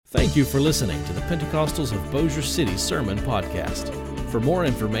Thank you for listening to the Pentecostals of Bossier City Sermon Podcast. For more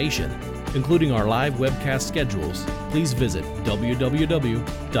information, including our live webcast schedules, please visit www.pobc.cc.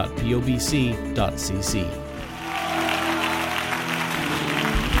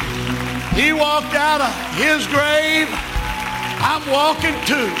 He walked out of his grave. I'm walking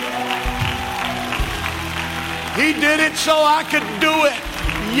too. He did it so I could do it.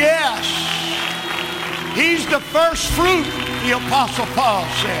 Yes. He's the first fruit, the Apostle Paul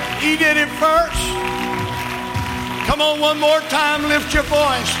said. He did it first. Come on, one more time, lift your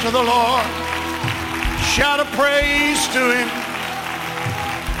voice to the Lord. Shout a praise to Him.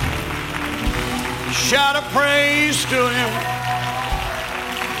 Shout a praise to Him.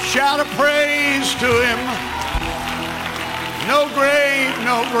 Shout a praise to Him. No grave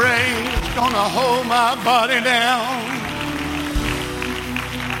is gonna hold my body down.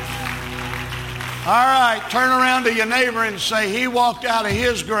 All right, turn around to your neighbor and say, he walked out of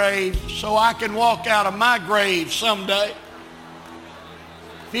his grave so I can walk out of my grave someday.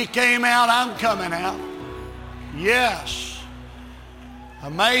 If he came out, I'm coming out. Yes.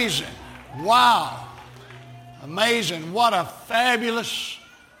 Amazing. Wow. Amazing. What a fabulous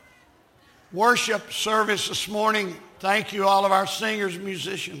worship service this morning. Thank you, all of our singers and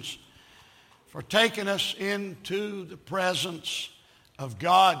musicians, for taking us into the presence of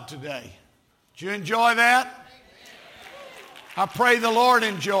God today. Did you enjoy that? I pray the Lord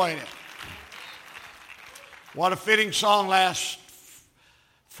enjoyed it. What a fitting song. Last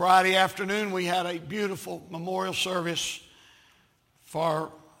Friday afternoon, we had a beautiful memorial service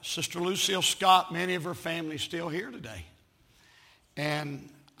for Sister Lucille Scott. Many of her family still here today. And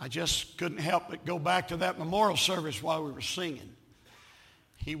I just couldn't help but go back to that memorial service while we were singing.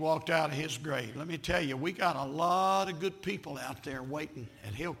 He walked out of his grave. Let me tell you, we got a lot of good people out there waiting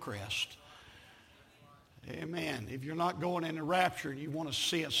at Hillcrest. Amen. If you're not going in the rapture and you want to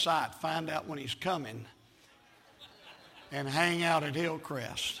see a sight, find out when he's coming and hang out at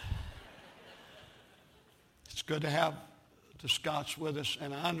Hillcrest. It's good to have the Scotts with us,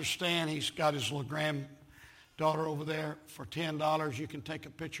 and I understand he's got his little granddaughter over there. For $10, you can take a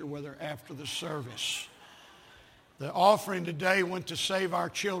picture with her after the service. The offering today went to Save Our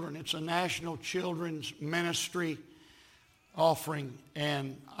Children. It's a national children's ministry offering,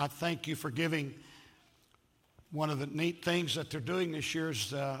 and I thank you for giving. One of the neat things that they're doing this year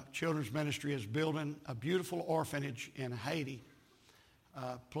is the children's ministry is building a beautiful orphanage in Haiti,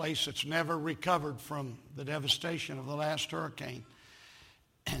 a place that's never recovered from the devastation of the last hurricane.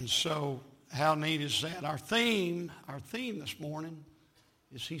 And so how neat is that? Our theme this morning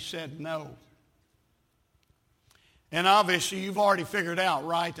is He Said No. And obviously you've already figured out,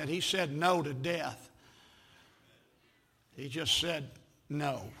 right, that He said no to death. He just said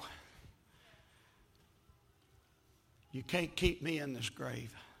no. You can't keep me in this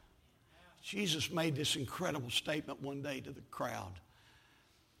grave. Jesus made this incredible statement one day to the crowd.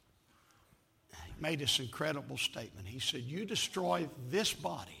 He made this incredible statement. He said, you destroy this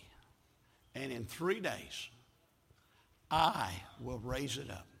body, and in 3 days, I will raise it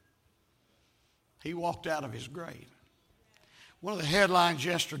up. He walked out of his grave. One of the headlines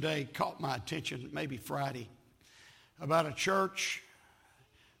yesterday caught my attention, maybe Friday, about a church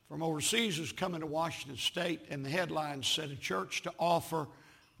from overseas who's coming to Washington State, and the headline said a church to offer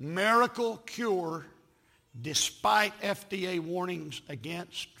miracle cure despite FDA warnings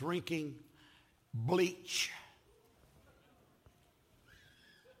against drinking bleach.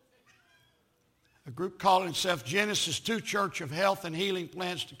 A group calling itself Genesis 2 Church of Health and Healing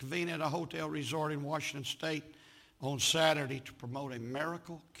plans to convene at a hotel resort in Washington State on Saturday to promote a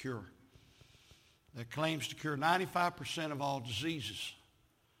miracle cure that claims to cure 95% of all diseases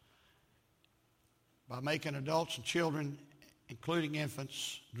by making adults and children, including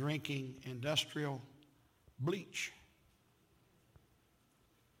infants, drinking industrial bleach.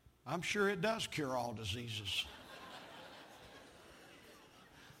 I'm sure it does cure all diseases.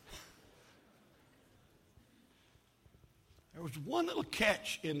 There was one little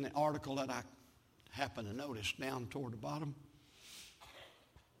catch in the article that I happened to notice down toward the bottom.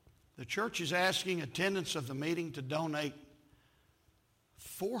 The church is asking attendants of the meeting to donate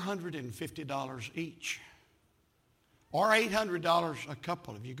 $450 each, or $800 a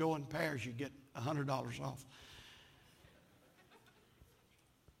couple. If you go in pairs, you get $100 off.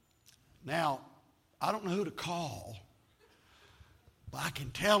 Now, I don't know who to call, but I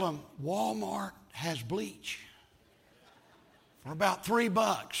can tell them Walmart has bleach for about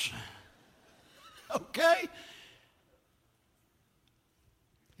 $3. Okay?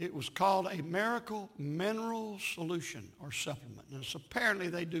 It was called a Miracle Mineral Solution or supplement. And so apparently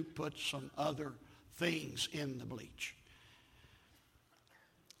they do put some other things in the bleach.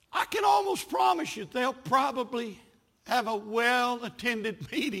 can almost promise you they'll probably have a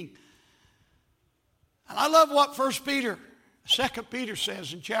well-attended meeting. And I love what 2 Peter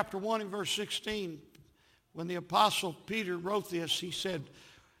says in chapter 1 and verse 16. When the Apostle Peter wrote this, he said,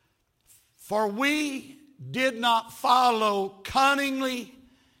 "For we did not follow cunningly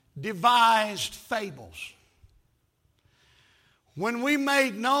devised fables, when we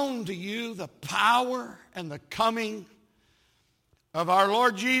made known to you the power and the coming of our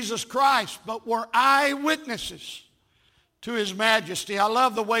Lord Jesus Christ, but were eyewitnesses to his majesty." I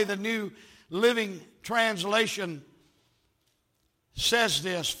love the way the New Living Translation says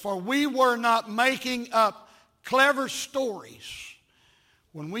this. "For we were not making up clever stories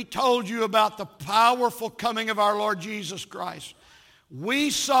when we told you about the powerful coming of our Lord Jesus Christ. We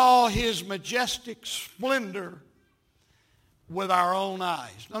saw his majestic splendor with our own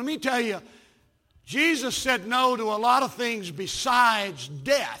eyes." Now, let me tell you, Jesus said no to a lot of things besides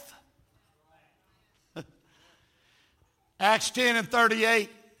death. Acts 10 and 38,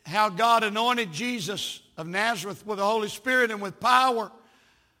 how God anointed Jesus of Nazareth with the Holy Spirit and with power,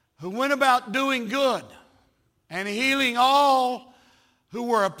 who went about doing good and healing all who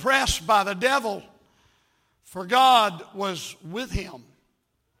were oppressed by the devil, for God was with him.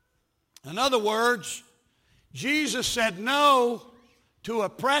 In other words, Jesus said no to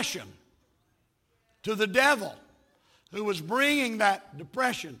oppression, to the devil who was bringing that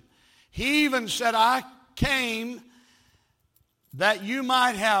depression. He even said, "I came that you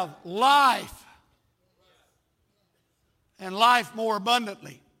might have life, and life more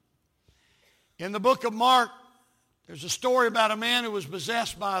abundantly." In the book of Mark, there's a story about a man who was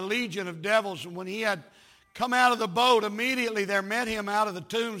possessed by a legion of devils, and when he had come out of the boat, immediately there met him out of the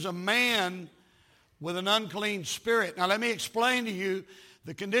tombs a man with an unclean spirit. Now let me explain to you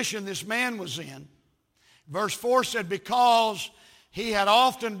the condition this man was in. Verse 4 said, "Because he had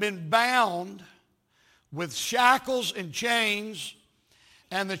often been bound with shackles and chains,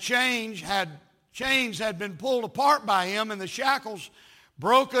 and the chains had been pulled apart by him, and the shackles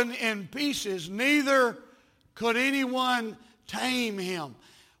broken in pieces, neither could anyone tame him."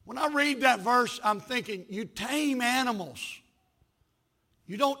 When I read that verse, I'm thinking, you tame animals.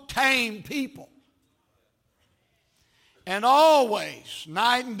 You don't tame people. And always,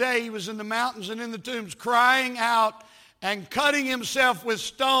 night and day, he was in the mountains and in the tombs, crying out and cutting himself with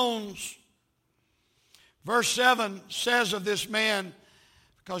stones. Verse 7 says of this man,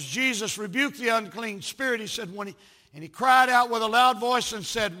 because Jesus rebuked the unclean spirit, he said, and he cried out with a loud voice and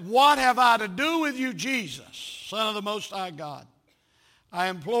said, "What have I to do with you, Jesus, Son of the Most High God? I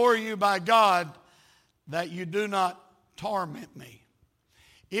implore you by God that you do not torment me."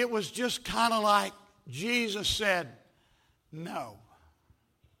 It was just kind of like Jesus said, "No.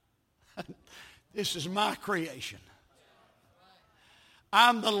 This is my creation.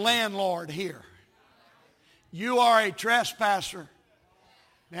 I'm the landlord here. You are a trespasser."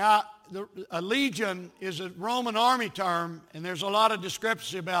 Now, a legion is a Roman army term, and there's a lot of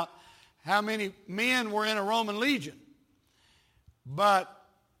discrepancy about how many men were in a Roman legion. But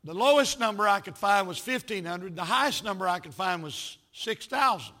the lowest number I could find was 1,500. The highest number I could find was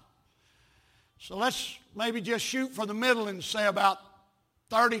 6,000. So let's maybe just shoot for the middle and say about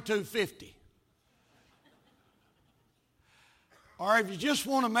 3,250. Or if you just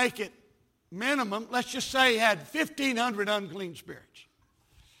want to make it minimum, let's just say he had 1,500 unclean spirits.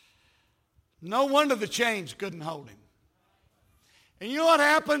 No wonder the chains couldn't hold him. And you know what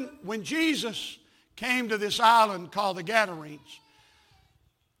happened when Jesus came to this island called the Gadarenes?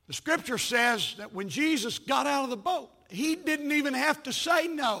 The scripture says that when Jesus got out of the boat, he didn't even have to say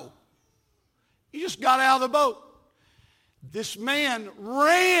no. He just got out of the boat. This man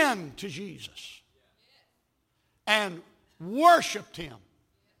ran to Jesus and worshiped him.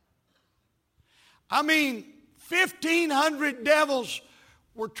 I mean, 1,500 devils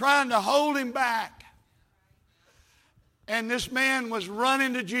were trying to hold him back. And this man was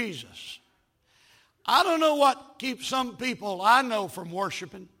running to Jesus. I don't know what keeps some people I know from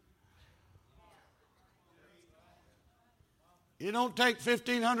worshiping. You don't take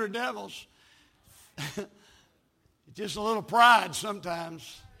 1,500 devils. Just a little pride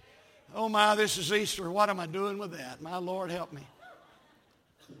sometimes. Oh my, this is Easter. What am I doing with that? My Lord, help me.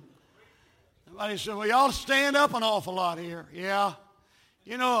 Somebody said, "Well, you ought to stand up an awful lot here." Yeah.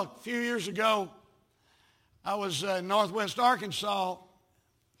 You know, a few years ago, I was in northwest Arkansas,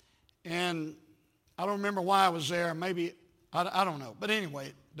 and I don't remember why I was there. Maybe, I don't know. But anyway,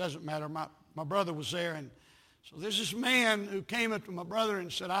 it doesn't matter. My brother was there, and so there's this man who came up to my brother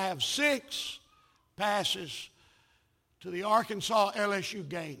and said, "I have 6 passes to the Arkansas LSU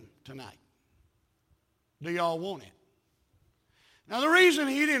game tonight. Do y'all want it?" Now, the reason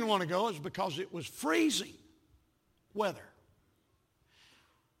he didn't want to go is because it was freezing weather.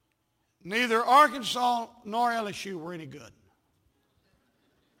 Neither Arkansas nor LSU were any good.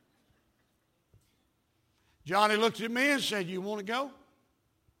 Johnny looked at me and said, "You want to go?"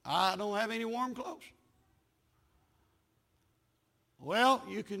 "I don't have any warm clothes." "Well,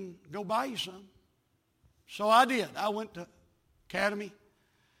 you can go buy you some." So I did. I went to Academy.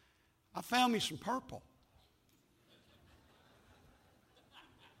 I found me some purple.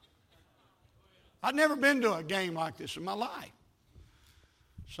 I'd never been to a game like this in my life.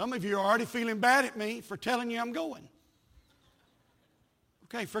 Some of you are already feeling bad at me for telling you I'm going.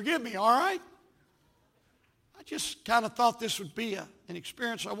 Okay, forgive me, all right? I just kind of thought this would be an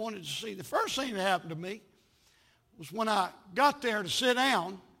experience I wanted to see. The first thing that happened to me was when I got there to sit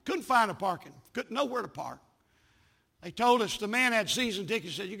down, couldn't find a parking, couldn't know where to park. They told us the man had season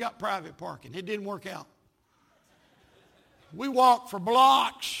tickets, said, "You got private parking." It didn't work out. We walked for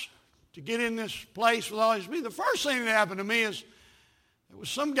blocks to get in this place with all these people. The first thing that happened to me is there was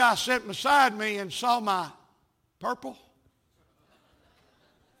some guy sitting beside me and saw my purple.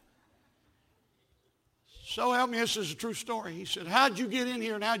 So help me, this is a true story. He said, "How'd you get in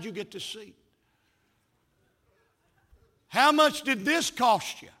here and how'd you get this seat? How much did this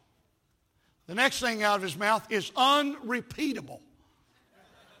cost you?" The next thing out of his mouth is unrepeatable.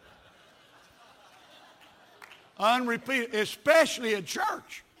 Unrepeatable, especially at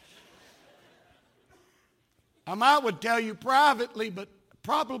church. I might would tell you privately, but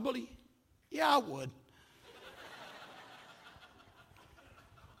probably, yeah, I would.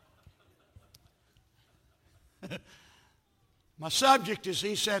 My subject is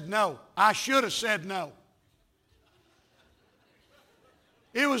he said no. I should have said no.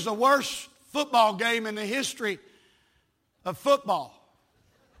 It was the worst football game in the history of football.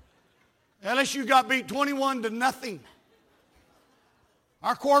 LSU got beat 21-0.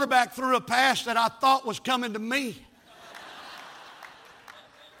 Our quarterback threw a pass that I thought was coming to me.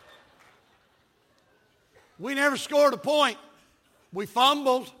 We never scored a point. We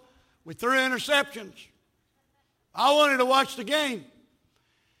fumbled. We threw interceptions. I wanted to watch the game.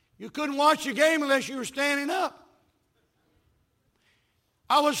 You couldn't watch the game unless you were standing up.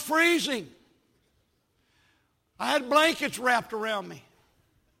 I was freezing. I had blankets wrapped around me,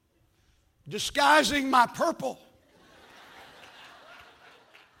 disguising my purple.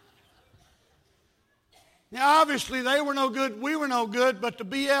 Now, obviously, they were no good, we were no good, but to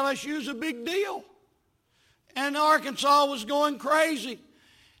be LSU is a big deal. And Arkansas was going crazy.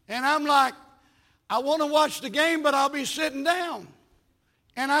 And I'm like, I want to watch the game, but I'll be sitting down.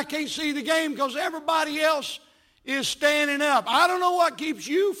 And I can't see the game because everybody else is standing up. I don't know what keeps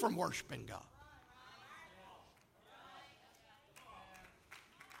you from worshiping God.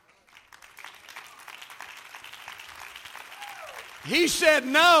 He said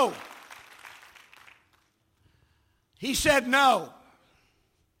no. He said no.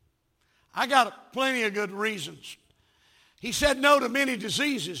 I got plenty of good reasons. He said no to many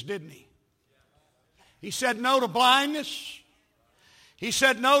diseases, didn't he? He said no to blindness. He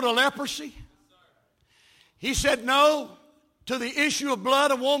said no to leprosy. He said no to the issue of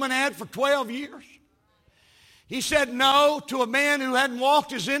blood a woman had for 12 years. He said no to a man who hadn't walked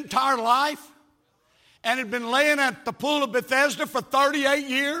his entire life and had been laying at the pool of Bethesda for 38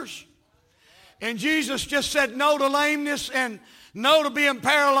 years. And Jesus just said no to lameness and no to being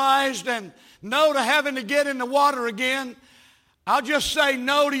paralyzed and no to having to get in the water again. I'll just say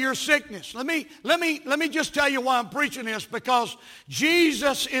no to your sickness. Let me just tell you why I'm preaching this, because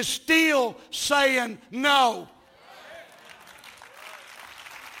Jesus is still saying no.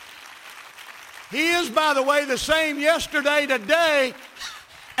 He is, by the way, the same yesterday, today,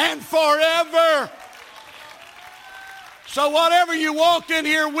 and forever. So whatever you walked in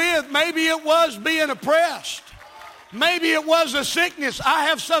here with, maybe it was being oppressed. Maybe it was a sickness. I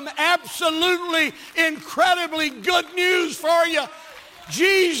have some absolutely incredibly good news for you.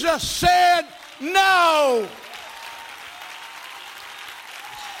 Jesus said no.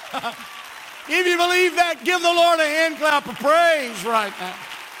 If you believe that, give the Lord a hand clap of praise right now.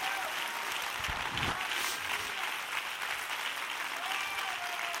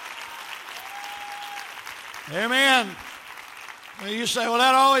 Amen. You say, well,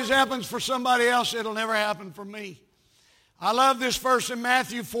 that always happens for somebody else. It'll never happen for me. I love this verse in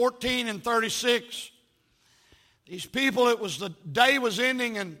Matthew 14:36. These people, it was the day was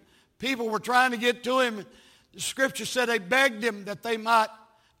ending and people were trying to get to him. The scripture said they begged him that they might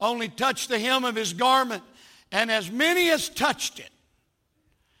only touch the hem of his garment. And as many as touched it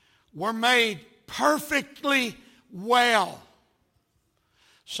were made perfectly well.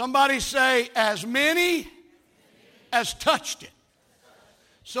 Somebody say, as many as touched it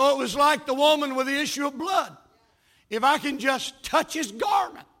So it was like the woman with the issue of blood. If I can just touch his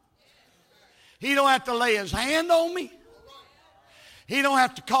garment, he don't have to lay his hand on me. He don't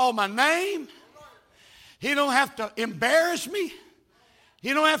have to call my name. He don't have to embarrass me.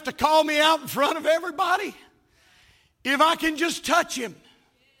 He don't have to call me out in front of everybody. If I can just touch him,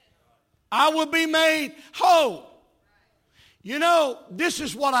 I will be made whole. You know, this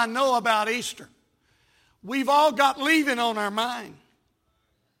is what I know about Easter. We've all got leaving on our mind.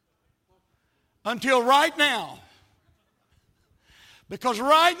 Until right now. Because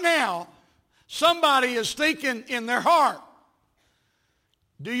right now, somebody is thinking in their heart,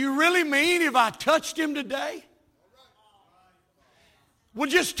 do you really mean if I touched him today? Well,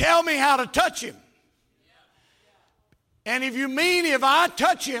 just tell me how to touch him. And if you mean if I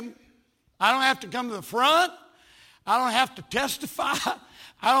touch him, I don't have to come to the front. I don't have to testify.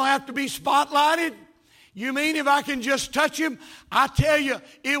 I don't have to be spotlighted. You mean if I can just touch him? I tell you,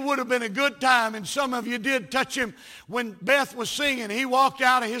 it would have been a good time. And some of you did touch him when Beth was singing. He walked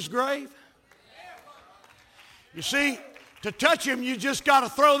out of his grave. You see, to touch him, you just got to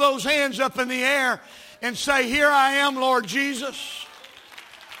throw those hands up in the air and say, here I am, Lord Jesus.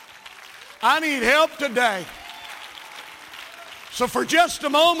 I need help today. So for just a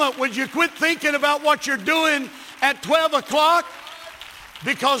moment, would you quit thinking about what you're doing at 12 o'clock?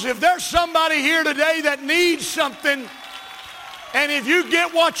 Because if there's somebody here today that needs something, and if you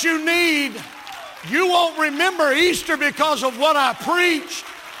get what you need, you won't remember Easter because of what I preached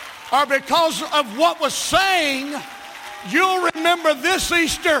or because of what was sang. You'll remember this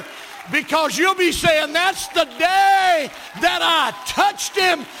Easter because you'll be saying, that's the day that I touched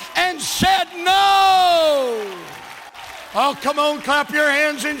him and said no. Oh, come on, clap your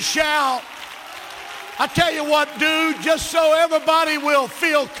hands and shout. I tell you what, dude, just so everybody will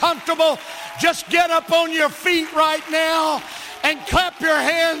feel comfortable, just get up on your feet right now and clap your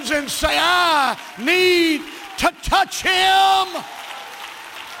hands and say, I need to touch him.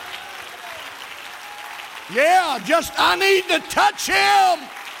 Yeah, I need to touch him.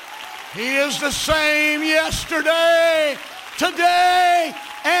 He is the same yesterday, today,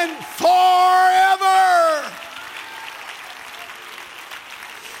 and forever.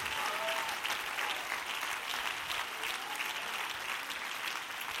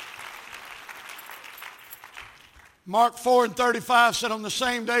 Mark 4:35 said, on the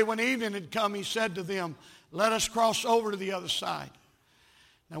same day when evening had come, he said to them, let us cross over to the other side.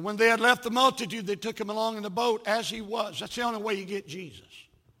 Now when they had left the multitude, they took him along in the boat as he was. That's the only way you get Jesus.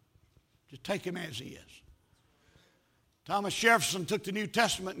 Just take him as he is. Thomas Jefferson took the New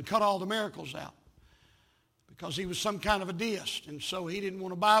Testament and cut all the miracles out because he was some kind of a deist, and so he didn't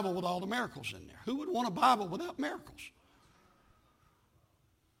want a Bible with all the miracles in there. Who would want a Bible without miracles?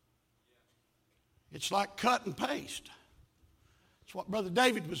 It's like cut and paste. It's what Brother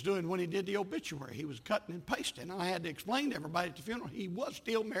David was doing when he did the obituary. He was cutting and pasting. And I had to explain to everybody at the funeral he was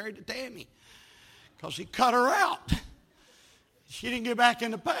still married to Tammy because he cut her out. She didn't get back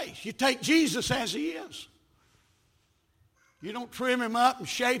into paste. You take Jesus as he is. You don't trim him up and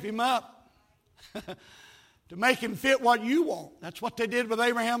shape him up to make him fit what you want. That's what they did with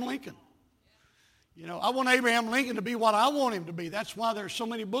Abraham Lincoln. You know, I want Abraham Lincoln to be what I want him to be. That's why there's so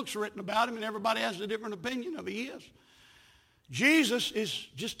many books written about him and everybody has a different opinion of who he is. Jesus is,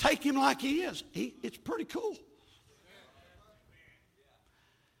 just take him like he is. It's pretty cool.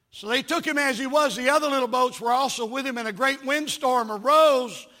 So they took him as he was. The other little boats were also with him, and a great windstorm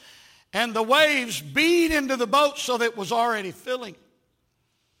arose, and the waves beat into the boat so that it was already filling.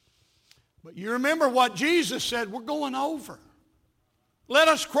 But you remember what Jesus said, we're going over. Let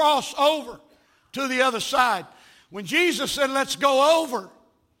us cross over to the other side. When Jesus said, let's go over,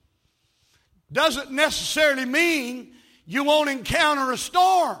 doesn't necessarily mean you won't encounter a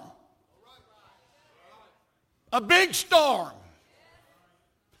storm. A big storm.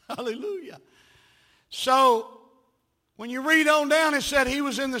 Hallelujah. So, when you read on down, it said he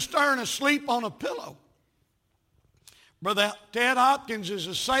was in the stern asleep on a pillow. Brother Ted Hopkins is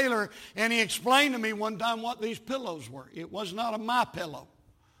a sailor, and he explained to me one time what these pillows were. It was not a my pillow.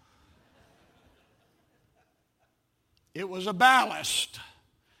 It was a ballast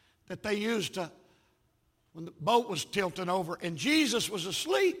that they used when the boat was tilting over. And Jesus was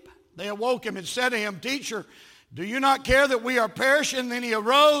asleep. They awoke him and said to him, Teacher, do you not care that we are perishing? Then he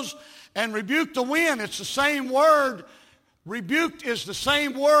arose and rebuked the wind. It's the same word. Rebuked is the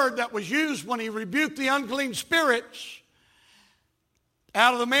same word that was used when he rebuked the unclean spirits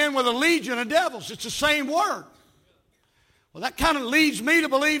out of the man with a legion of devils. It's the same word. Well, that kind of leads me to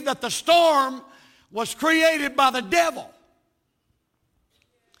believe that the storm was created by the devil.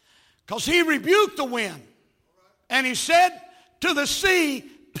 Because he rebuked the wind. And he said to the sea,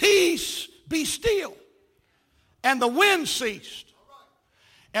 peace, be still. And the wind ceased.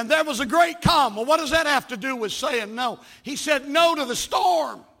 And there was a great calm. Well, what does that have to do with saying no? He said no to the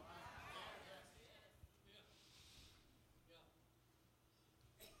storm.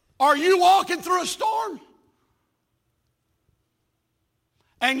 Are you walking through a storm?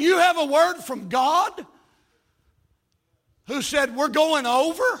 And you have a word from God who said we're going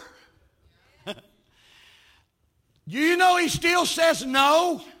over? You know he still says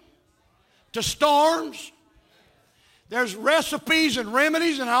no to storms. There's recipes and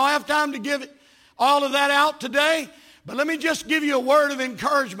remedies, and I don't have time to give all of that out today. But let me just give you a word of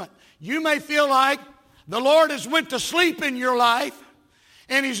encouragement. You may feel like the Lord has went to sleep in your life,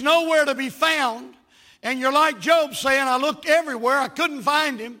 and he's nowhere to be found. And you're like Job saying, I looked everywhere, I couldn't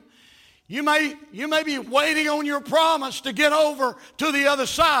find him. You may be waiting on your promise to get over to the other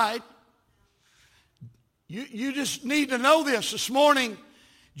side. You just need to know this morning.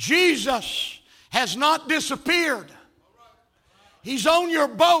 Jesus has not disappeared. He's on your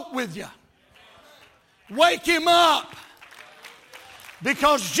boat with you. Wake him up.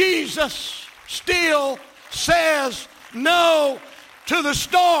 Because Jesus still says no to the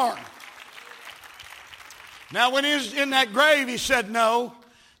storm. Now when he was in that grave, he said no.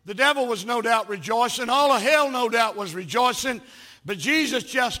 The devil was no doubt rejoicing. All of hell no doubt was rejoicing. But Jesus,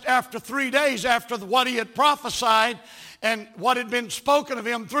 just after 3 days after what he had prophesied and what had been spoken of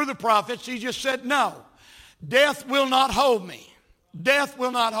him through the prophets, he just said, no, death will not hold me. Death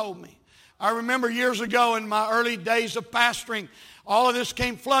will not hold me. I remember years ago in my early days of pastoring, all of this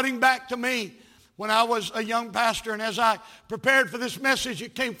came flooding back to me when I was a young pastor. And as I prepared for this message,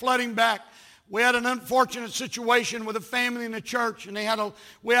 it came flooding back. We had an unfortunate situation with a family in the church, and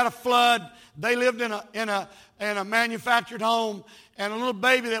we had a flood. They lived in a manufactured home, and a little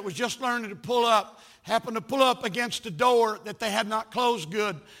baby that was just learning to pull up happened to pull up against a door that they had not closed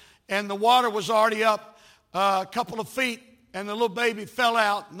good, and the water was already up a couple of feet, and the little baby fell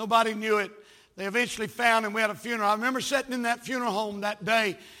out. Nobody knew it. They eventually found him. We had a funeral. I remember sitting in that funeral home that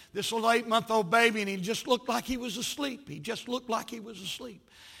day, this little 8-month-old baby, and he just looked like he was asleep. He just looked like he was asleep.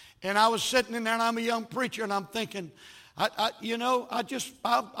 And I was sitting in there, and I'm a young preacher, and I'm thinking,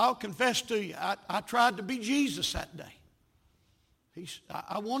 I'll confess to you, I tried to be Jesus that day.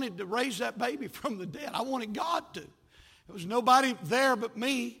 I wanted to raise that baby from the dead. I wanted God to. There was nobody there but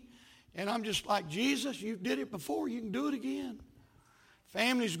me. And I'm just like, Jesus, you did it before. You can do it again.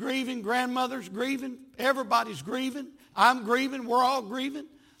 Family's grieving. Grandmother's grieving. Everybody's grieving. I'm grieving. We're all grieving.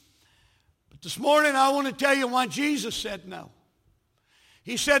 But this morning I want to tell you why Jesus said no.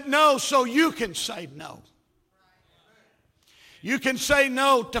 He said no so you can say no. You can say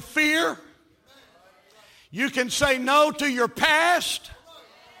no to fear. You can say no to your past.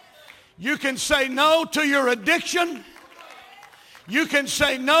 You can say no to your addiction. You can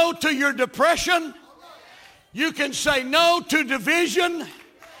say no to your depression. You can say no to division.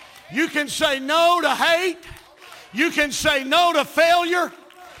 You can say no to hate. You can say no to failure.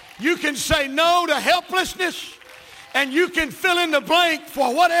 You can say no to helplessness. And you can fill in the blank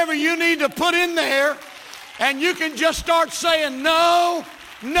for whatever you need to put in there. And you can just start saying no,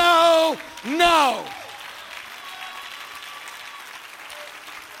 no, no.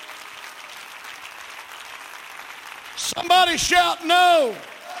 Somebody shout no.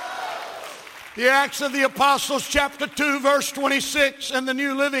 The Acts of the Apostles, chapter 2, verse 26, in the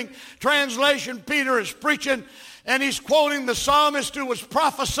New Living Translation, Peter is preaching, and he's quoting the psalmist who was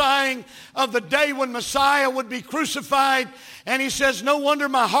prophesying of the day when Messiah would be crucified. And he says, no wonder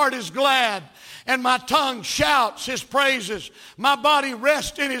my heart is glad, and my tongue shouts his praises. My body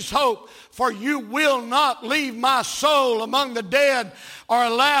rests in his hope, for you will not leave my soul among the dead or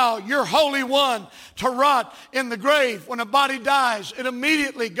allow your Holy One to rot in the grave. When a body dies, it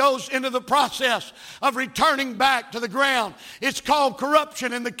immediately goes into the process of returning back to the ground. It's called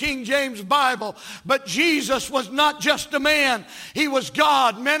corruption in the King James Bible. But Jesus was not just a man. He was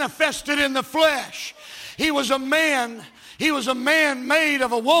God manifested in the flesh. He was a man. He was a man made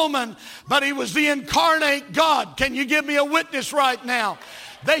of a woman, but he was the incarnate God. Can you give me a witness right now?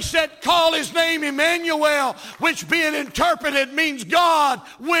 They said, call his name Emmanuel, which being interpreted means God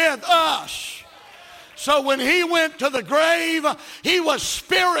with us. So when he went to the grave, he was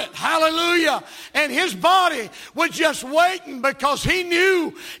spirit, hallelujah. And his body was just waiting because he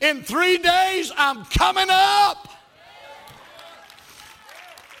knew in 3 days I'm coming up.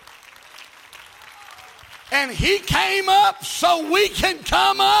 And he came up so we can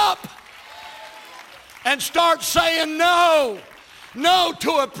come up and start saying no. No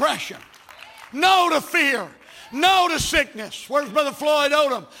to oppression. No to fear. No to sickness. Where's Brother Floyd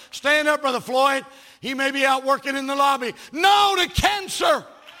Odom? Stand up, Brother Floyd. He may be out working in the lobby. No to cancer.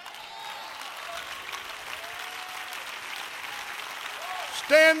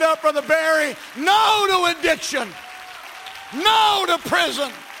 Stand up, Brother Barry. No to addiction. No to prison.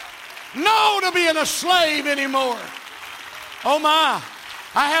 No to being a slave anymore. Oh my,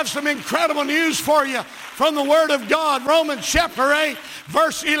 I have some incredible news for you from the Word of God. Romans chapter 8,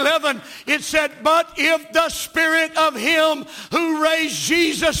 verse 11, it said, but if the Spirit of Him who raised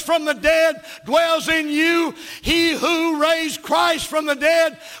Jesus from the dead dwells in you, He who raised Christ from the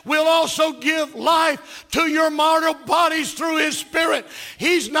dead will also give life to your mortal bodies through His Spirit.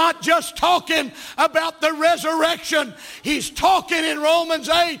 He's not just talking about the resurrection. He's talking in Romans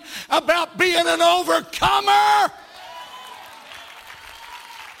 8 about being an overcomer.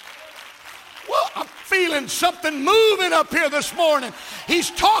 Well, I'm feeling something moving up here this morning. He's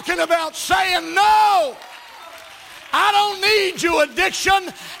talking about saying no. I don't need you,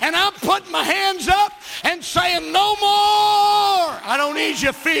 addiction. And I'm putting my hands up and saying no more. I don't need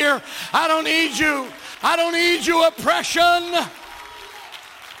you, fear. I don't need you. I don't need you, oppression.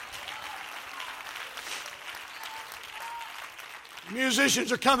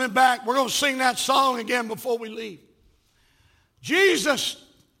 Musicians are coming back. We're going to sing that song again before we leave. Jesus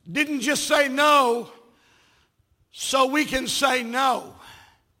didn't just say no so we can say no.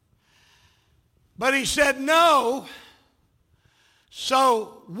 But He said no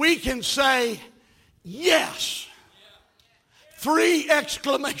so we can say yes. 3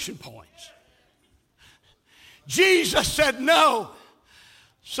 exclamation points. Jesus said no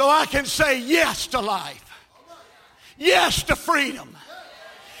so I can say yes to life. Yes to freedom.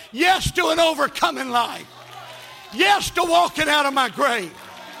 Yes to an overcoming life. Yes to walking out of my grave.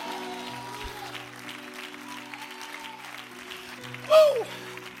 Woo!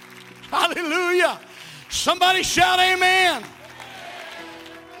 Hallelujah. Somebody shout amen.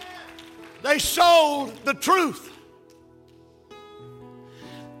 They sold the truth.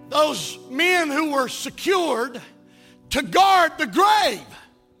 Those men who were secured to guard the grave.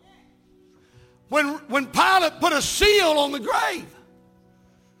 When Pilate put a seal on the grave,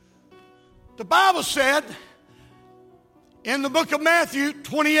 the Bible said in the book of Matthew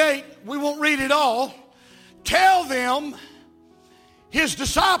 28, we won't read it all, tell them His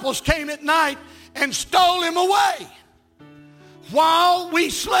disciples came at night and stole Him away while we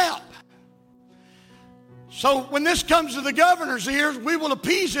slept. So when this comes to the governor's ears, we will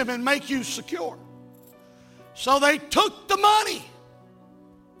appease him and make you secure. So they took the money.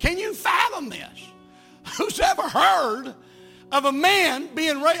 Can you fathom this? Who's ever heard of a man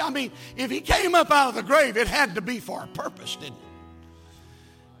being raised? I mean, if he came up out of the grave, it had to be for a purpose, didn't it?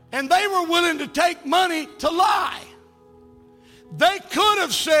 And they were willing to take money to lie. They could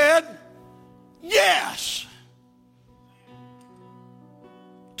have said yes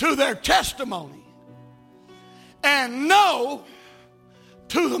to their testimony and no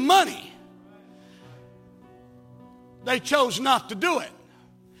to the money. They chose not to do it.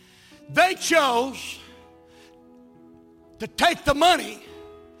 They chose to take the money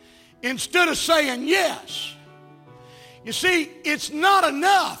instead of saying yes. You see, it's not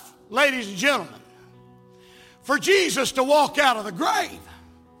enough, ladies and gentlemen, for Jesus to walk out of the grave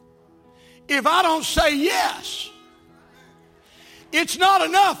if I don't say yes. It's not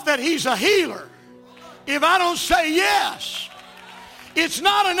enough that He's a healer if I don't say yes. It's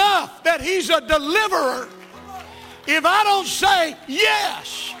not enough that He's a deliverer if I don't say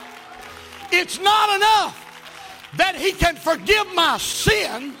yes. It's not enough that He can forgive my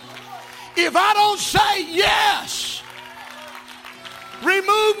sin if I don't say yes.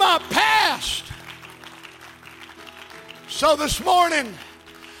 Remove my past. So this morning,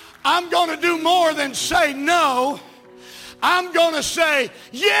 I'm going to do more than say no. I'm going to say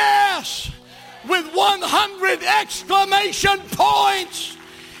yes with 100 exclamation points.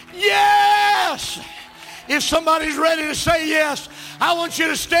 Yes. If somebody's ready to say yes, I want you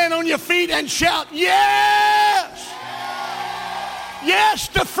to stand on your feet and shout yes. Yes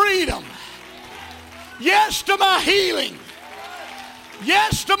to freedom. Yes to my healing.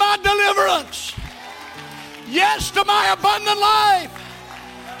 Yes to my deliverance. Yes to my abundant life.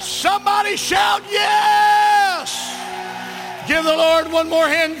 Somebody shout yes. Give the Lord one more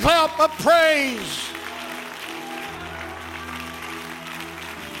hand clap of praise.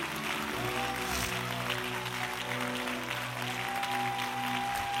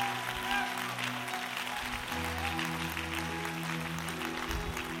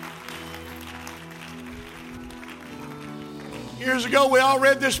 Years ago, we all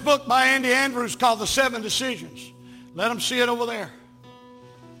read this book by Andy Andrews called The 7 Decisions. Let them see it over there.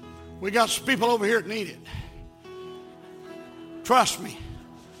 We got some people over here that need it. Trust me.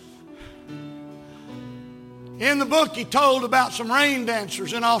 In the book, he told about some rain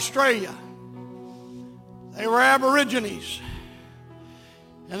dancers in Australia. They were Aborigines.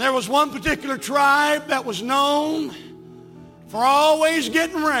 And there was one particular tribe that was known for always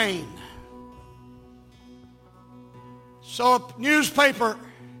getting rain. So a newspaper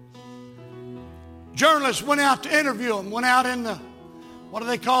journalist went out to interview them, went out in the, what do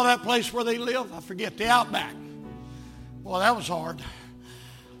they call that place where they live? I forget, the Outback. Boy, that was hard.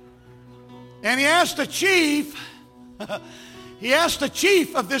 And he asked the chief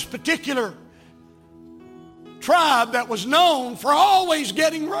of this particular tribe that was known for always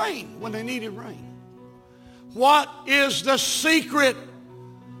getting rain when they needed rain, what is the secret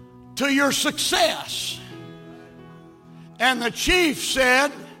to your success? And the chief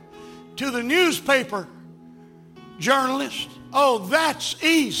said to the newspaper journalist, oh, that's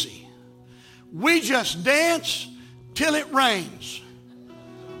easy. We just dance till it rains.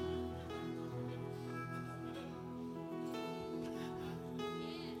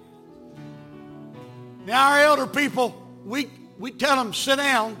 Now our elder people, we tell them, sit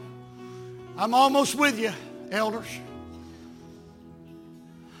down. I'm almost with you, elders.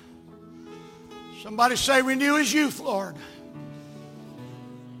 Somebody say, renew his youth, Lord.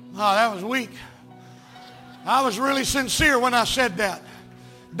 Oh, that was weak. I was really sincere when I said that.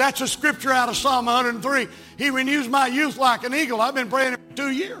 That's a scripture out of Psalm 103. He renews my youth like an eagle. I've been praying it for 2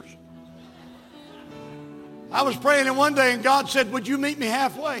 years. I was praying it one day and God said, would you meet me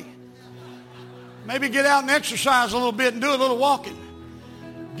halfway? Maybe get out and exercise a little bit and do a little walking.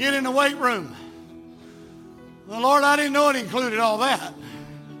 Get in the weight room. Well, Lord, I didn't know it included all that.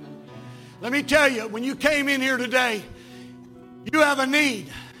 Let me tell you, when you came in here today, you have a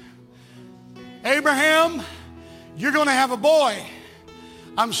need. Abraham, you're going to have a boy.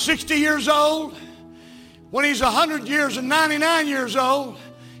 I'm 60 years old. When he's 100 years and 99 years old,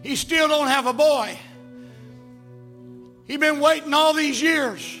 he still don't have a boy. He's been waiting all these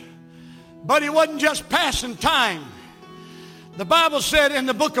years. But he wasn't just passing time. The Bible said in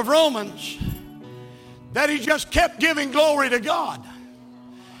the book of Romans that he just kept giving glory to God.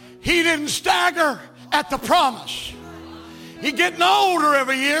 He didn't stagger at the promise. He's getting older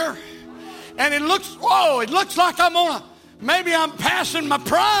every year. And it looks like maybe I'm passing my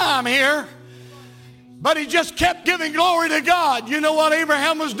prime here. But he just kept giving glory to God. You know what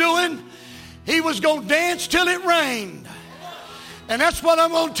Abraham was doing? He was going to dance till it rained. And that's what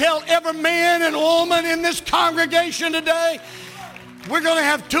I'm going to tell every man and woman in this congregation today. We're going to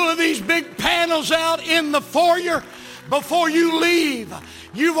have 2 of these big panels out in the foyer before you leave.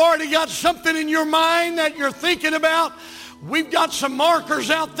 You've already got something in your mind that you're thinking about. We've got some markers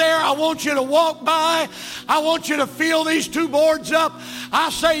out there. I want you to walk by. I want you to fill these 2 boards up.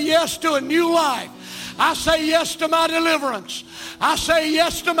 I say yes to a new life. I say yes to my deliverance. I say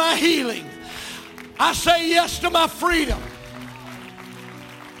yes to my healing. I say yes to my freedom.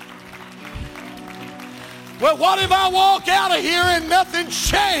 Well, what if I walk out of here and nothing's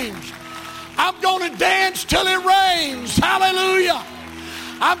changed? I'm going to dance till it rains. Hallelujah.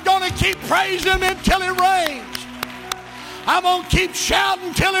 I'm going to keep praising him until it rains. I'm going to keep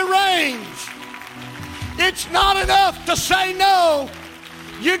shouting till it rains. It's not enough to say no.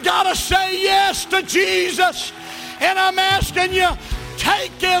 You got to say yes to Jesus. And I'm asking you,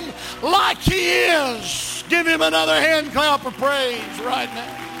 take him like he is. Give him another hand clap of praise right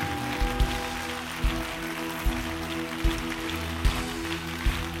now.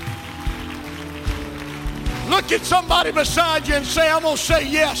 Look at somebody beside you and say, I'm going to say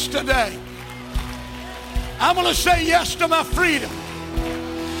yes today. I'm going to say yes to my freedom.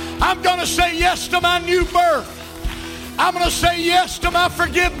 I'm going to say yes to my new birth. I'm going to say yes to my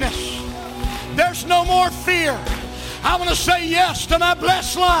forgiveness. There's no more fear. I'm going to say yes to my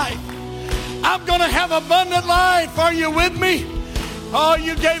blessed life. I'm going to have abundant life. Are you with me? Oh,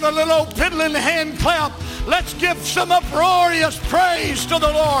 you gave a little piddling hand clap. Let's give some uproarious praise to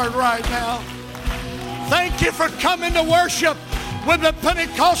the Lord right now. Thank you for coming to worship with the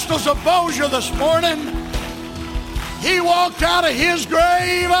Pentecostals of Bossier this morning. He walked out of his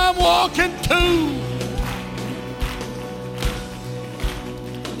grave. I'm walking too.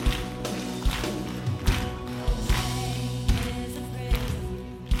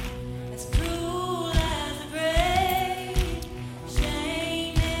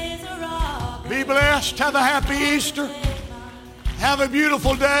 Be blessed. Have a happy Easter. Have a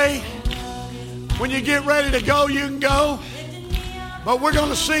beautiful day. When you get ready to go, you can go. But we're going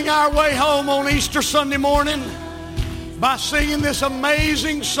to sing our way home on Easter Sunday morning by singing this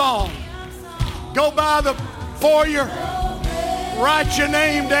amazing song. Go by the foyer, write your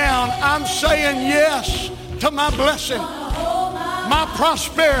name down. I'm saying yes to my blessing, my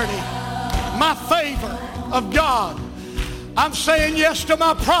prosperity, my favor of God. I'm saying yes to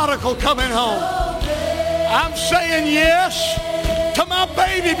my prodigal coming home. I'm saying yes to to my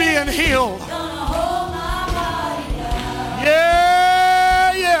baby being healed.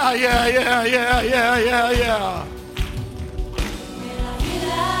 Yeah, yeah, yeah, yeah, yeah, yeah, yeah, yeah.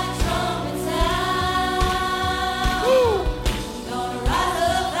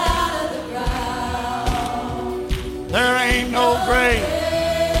 There ain't no grave.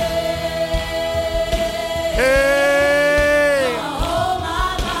 Hey.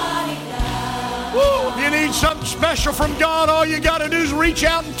 Woo. If you need something special from God, all you got to do is reach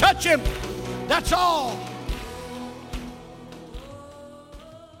out and touch Him. That's all.